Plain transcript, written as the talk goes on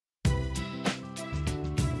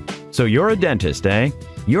So you're a dentist, eh?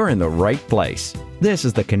 You're in the right place. This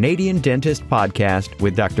is the Canadian Dentist Podcast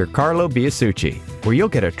with Dr. Carlo Biasucci, where you'll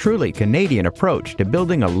get a truly Canadian approach to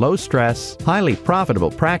building a low-stress, highly profitable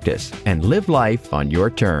practice and live life on your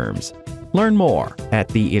terms. Learn more at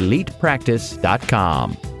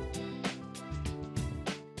theelitepractice.com.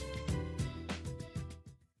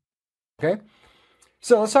 Okay,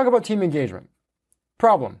 so let's talk about team engagement.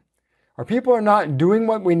 Problem. Our people are not doing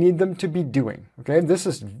what we need them to be doing. Okay, this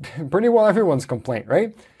is pretty well everyone's complaint,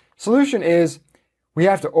 right? Solution is we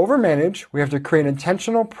have to overmanage. We have to create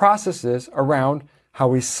intentional processes around how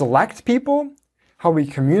we select people, how we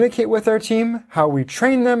communicate with our team, how we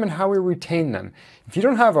train them, and how we retain them. If you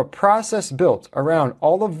don't have a process built around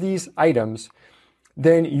all of these items,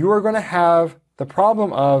 then you are going to have the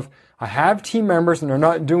problem of, I have team members and they're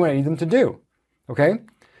not doing what I need them to do. Okay?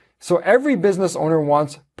 So every business owner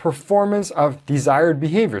wants performance of desired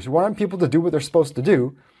behaviors. We want people to do what they're supposed to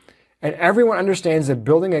do. And everyone understands that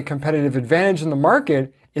building a competitive advantage in the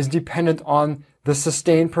market is dependent on the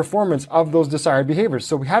sustained performance of those desired behaviors.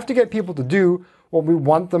 So we have to get people to do what we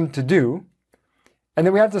want them to do. And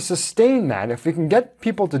then we have to sustain that. If we can get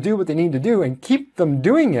people to do what they need to do and keep them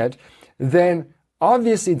doing it, then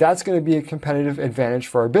obviously that's going to be a competitive advantage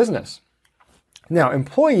for our business. Now,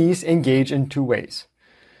 employees engage in two ways: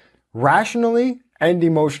 rationally and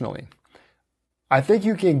emotionally. I think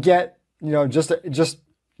you can get, just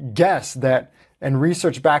guess that, and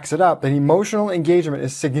research backs it up, that emotional engagement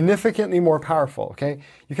is significantly more powerful, okay?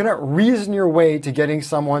 You cannot reason your way to getting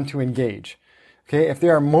someone to engage, okay? If they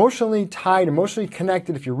are emotionally tied, emotionally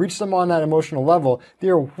connected, if you reach them on that emotional level, they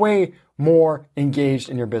are way more engaged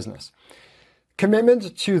in your business.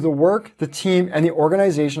 Commitment to the work, the team, and the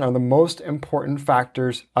organization are the most important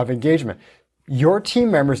factors of engagement. Your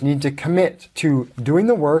team members need to commit to doing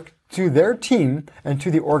the work, to their team, and to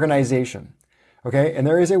the organization. Okay? And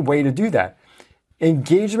there is a way to do that.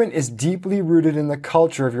 Engagement is deeply rooted in the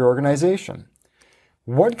culture of your organization.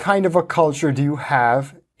 What kind of a culture do you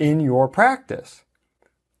have in your practice?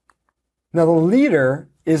 Now, the leader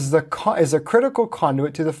is a critical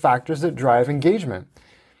conduit to the factors that drive engagement.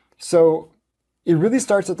 So it really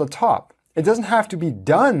starts at the top. It doesn't have to be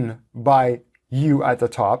done by you at the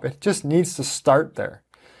top. It just needs to start there.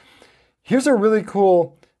 Here's a really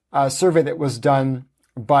cool survey that was done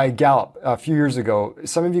by Gallup a few years ago.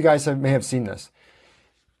 Some of you guys may have seen this.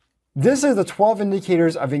 This is the 12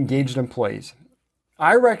 indicators of engaged employees.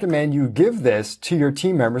 I recommend you give this to your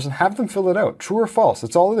team members and have them fill it out. True or false.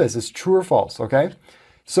 That's all it is. It's true or false, okay?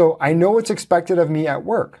 So I know what's expected of me at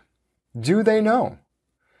work. Do they know?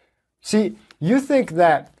 See, you think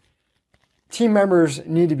that team members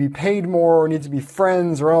need to be paid more or need to be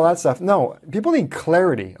friends or all that stuff. No, people need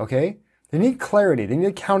clarity, okay? They need clarity. They need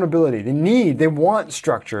accountability. They want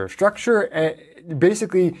structure. Structure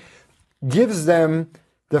basically gives them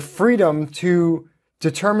the freedom to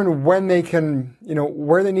determine when they can,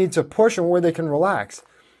 where they need to push and where they can relax.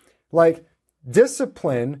 Like,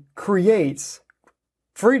 discipline creates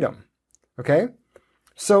freedom, okay?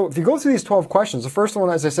 So if you go through these 12 questions, the first one,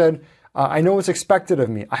 as I said, I know what's expected of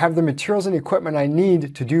me. I have the materials and equipment I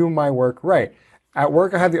need to do my work right. At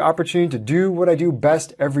work, I have the opportunity to do what I do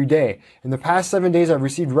best every day. In the past 7 days, I've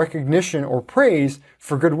received recognition or praise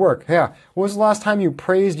for good work. Yeah. When was the last time you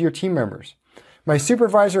praised your team members? My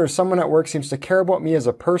supervisor or someone at work seems to care about me as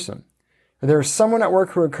a person. There is someone at work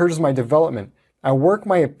who encourages my development. At work,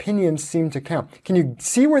 my opinions seem to count. Can you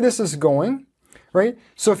see where this is going? Right?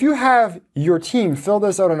 So if you have your team fill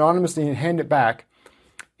this out anonymously and hand it back,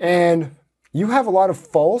 and you have a lot of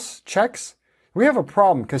false checks, we have a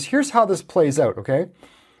problem, because here's how this plays out, okay?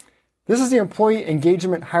 This is the employee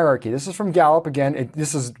engagement hierarchy. This is from Gallup again.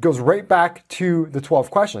 Goes right back to the 12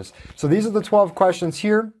 questions. So these are the 12 questions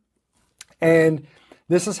here, and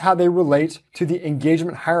this is how they relate to the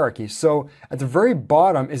engagement hierarchy. So at the very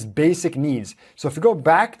bottom is basic needs. So if you go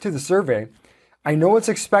back to the survey, I know what's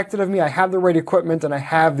expected of me, I have the right equipment, and I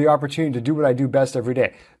have the opportunity to do what I do best every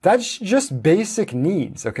day. That's just basic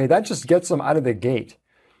needs, okay? That just gets them out of the gate.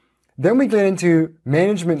 Then we get into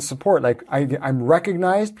management support, like I'm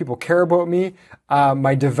recognized, people care about me,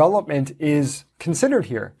 my development is considered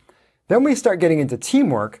here. Then we start getting into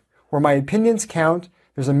teamwork, where my opinions count,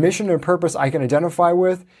 there's a mission and purpose I can identify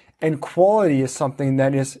with, and quality is something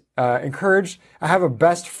that is encouraged. I have a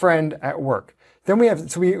best friend at work. Then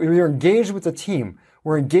we're engaged with the team.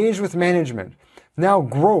 We're engaged with management. Now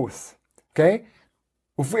growth, okay?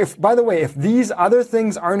 By the way, if these other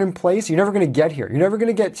things aren't in place, you're never going to get here. You're never going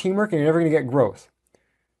to get teamwork and you're never going to get growth.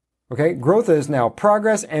 Okay? Growth is now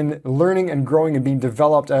progress and learning and growing and being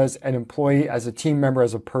developed as an employee, as a team member,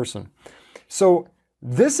 as a person. So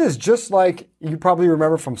This is just like you probably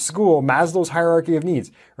remember from school, Maslow's hierarchy of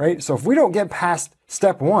needs, right? So if we don't get past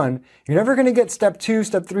step 1, you're never going to get step 2,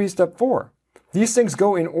 step 3, step 4. These things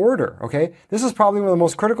go in order, okay? This is probably one of the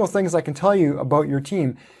most critical things I can tell you about your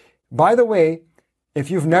team. By the way, if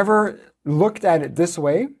you've never looked at it this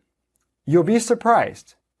way, you'll be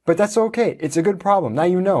surprised. But that's okay. It's a good problem. Now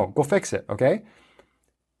you know. Go fix it, okay?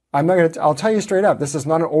 I'll tell you straight up, this is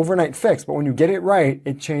not an overnight fix, but when you get it right,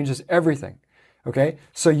 it changes everything. Okay?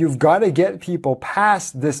 So you've got to get people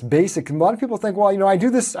past this basic. A lot of people think, well, I do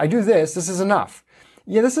this, this is enough.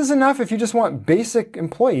 Yeah, this is enough if you just want basic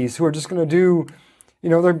employees who are just going to do,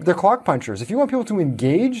 they're clock punchers. If you want people to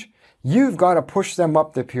engage, you've got to push them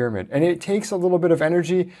up the pyramid. And it takes a little bit of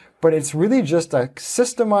energy, but it's really just a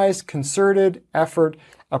systemized, concerted effort,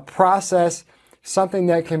 a process, something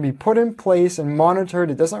that can be put in place and monitored.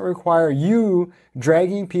 It doesn't require you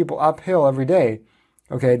dragging people uphill every day.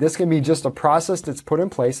 Okay, this can be just a process that's put in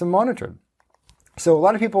place and monitored. So a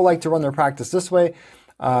lot of people like to run their practice this way.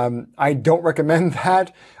 I don't recommend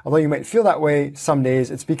that, although you might feel that way some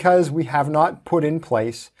days. It's because we have not put in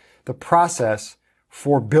place the process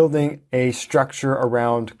for building a structure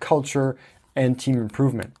around culture and team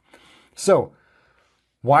improvement. So,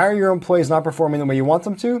 why are your employees not performing the way you want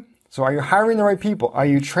them to? So are you hiring the right people? Are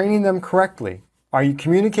you training them correctly? Are you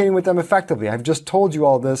communicating with them effectively? I've just told you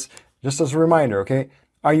all this just as a reminder, okay?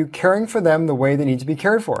 Are you caring for them the way they need to be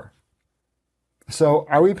cared for? So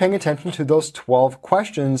are we paying attention to those 12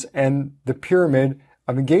 questions and the pyramid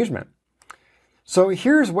of engagement? So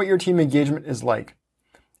here's what your team engagement is like.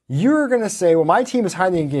 You're going to say, well, my team is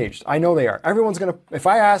highly engaged. I know they are. Everyone's going to, if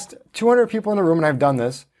I asked 200 people in the room, and I've done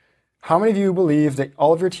this, how many of you believe that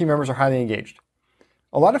all of your team members are highly engaged?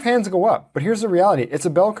 A lot of hands go up, but here's the reality. It's a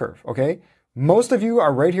bell curve, okay? Most of you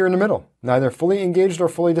are right here in the middle, neither fully engaged or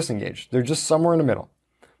fully disengaged. They're just somewhere in the middle,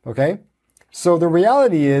 okay? So the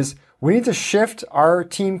reality is we need to shift our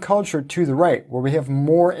team culture to the right, where we have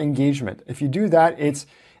more engagement. If you do that, it's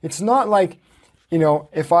not like,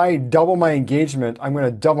 if I double my engagement, I'm going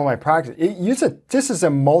to double my practice. This is a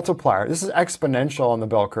multiplier. This is exponential on the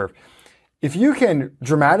bell curve. If you can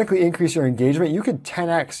dramatically increase your engagement, you can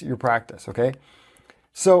 10x your practice, okay?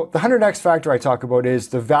 So the 100x factor I talk about is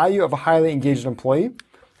the value of a highly engaged employee.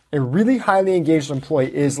 A really highly engaged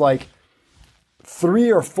employee is like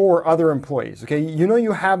 3 or 4 other employees, okay?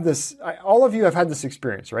 You have this, all of you have had this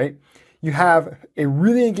experience, right? You have a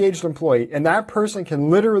really engaged employee, and that person can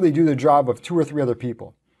literally do the job of 2 or 3 other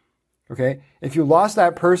people, okay? If you lost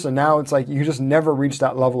that person, now it's like you just never reach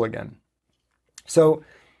that level again. So,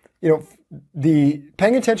 the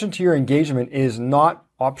paying attention to your engagement is not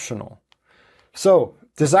optional. So,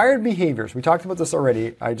 desired behaviors, we talked about this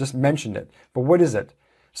already, I just mentioned it, but what is it?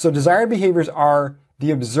 So desired behaviors are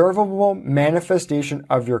the observable manifestation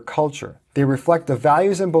of your culture. They reflect the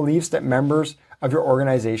values and beliefs that members of your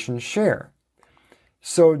organization share.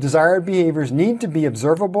 So desired behaviors need to be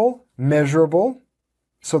observable, measurable,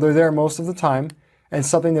 so they're there most of the time, and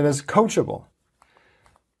something that is coachable.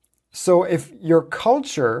 So if your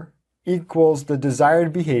culture equals the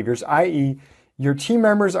desired behaviors, i.e., your team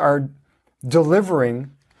members are delivering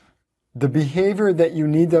the behavior that you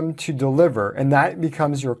need them to deliver, and that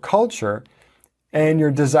becomes your culture, and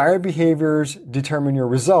your desired behaviors determine your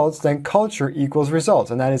results, then culture equals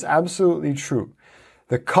results. And that is absolutely true.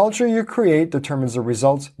 The culture you create determines the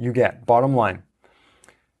results you get. Bottom line.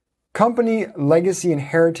 Company legacy and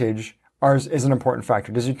heritage is an important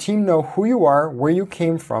factor. Does your team know who you are, where you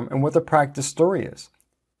came from, and what the practice story is?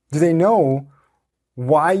 Do they know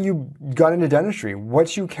why you got into dentistry,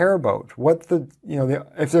 what you care about,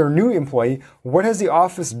 if they're a new employee, what has the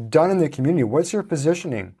office done in the community? What's your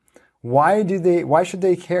positioning? Why should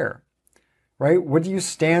they care? Right? What do you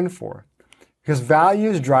stand for? Because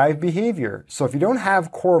values drive behavior. So if you don't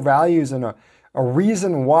have core values and a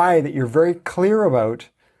reason why that you're very clear about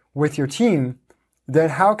with your team,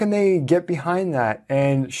 then how can they get behind that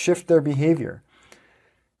and shift their behavior?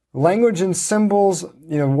 Language and symbols,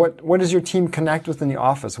 what does your team connect with in the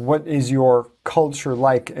office? What is your culture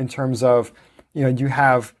like in terms of, do you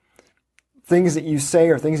have things that you say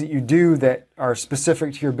or things that you do that are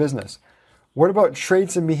specific to your business? What about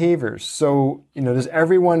traits and behaviors? So, does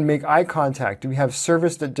everyone make eye contact? Do we have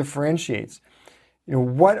service that differentiates?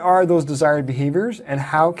 What are those desired behaviors and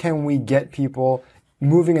how can we get people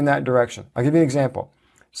moving in that direction? I'll give you an example.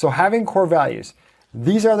 So having core values.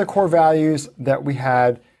 These are the core values that we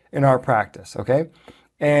had in our practice, okay?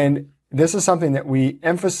 And this is something that we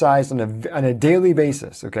emphasized on a daily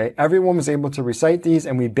basis, okay? Everyone was able to recite these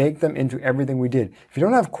and we baked them into everything we did. If you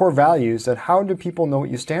don't have core values, then how do people know what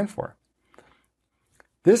you stand for?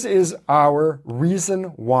 This is our reason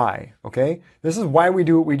why, okay? This is why we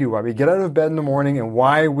do what we do, why we get out of bed in the morning and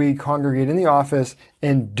why we congregate in the office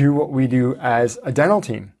and do what we do as a dental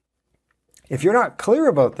team. If you're not clear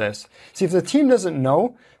about this, see, if the team doesn't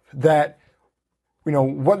know that,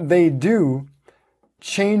 what they do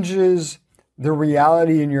changes the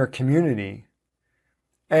reality in your community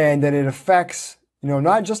and that it affects,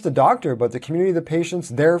 not just the doctor, but the community, the patients,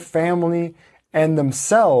 their family, and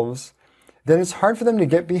themselves, then it's hard for them to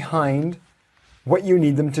get behind what you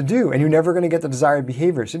need them to do, and you're never going to get the desired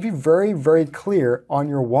behavior. So be very, very clear on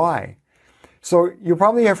your why. So you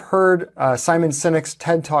probably have heard Simon Sinek's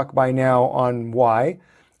TED Talk by now on why.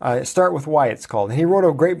 Start with Why, it's called. And he wrote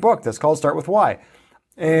a great book that's called Start with Why.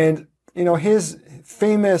 And, his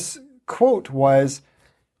famous quote was,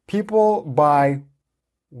 people buy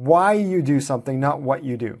why you do something, not what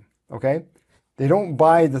you do, okay? They don't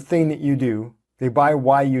buy the thing that you do, they buy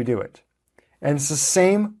why you do it. And it's the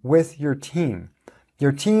same with your team.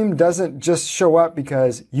 Your team doesn't just show up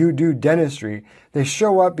because you do dentistry. They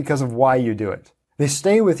show up because of why you do it. They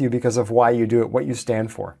stay with you because of why you do it, what you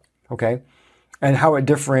stand for, okay? And how it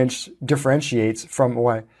differentiates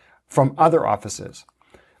from other offices,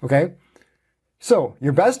 okay? So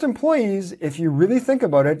your best employees, if you really think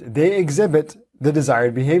about it, they exhibit the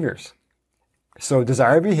desired behaviors. So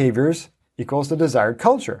desired behaviors equals the desired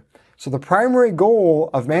culture. So the primary goal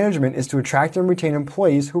of management is to attract and retain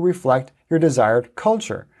employees who reflect your desired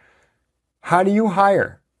culture. How do you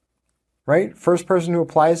hire? Right? First person who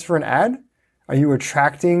applies for an ad? Are you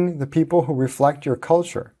attracting the people who reflect your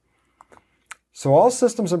culture? So all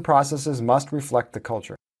systems and processes must reflect the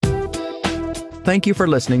culture. Thank you for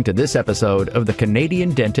listening to this episode of the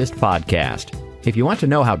Canadian Dentist Podcast. If you want to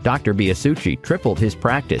know how Dr. Biasucci tripled his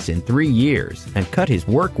practice in 3 years and cut his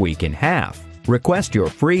work week in half, request your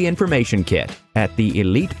free information kit at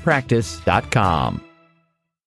theelitepractice.com.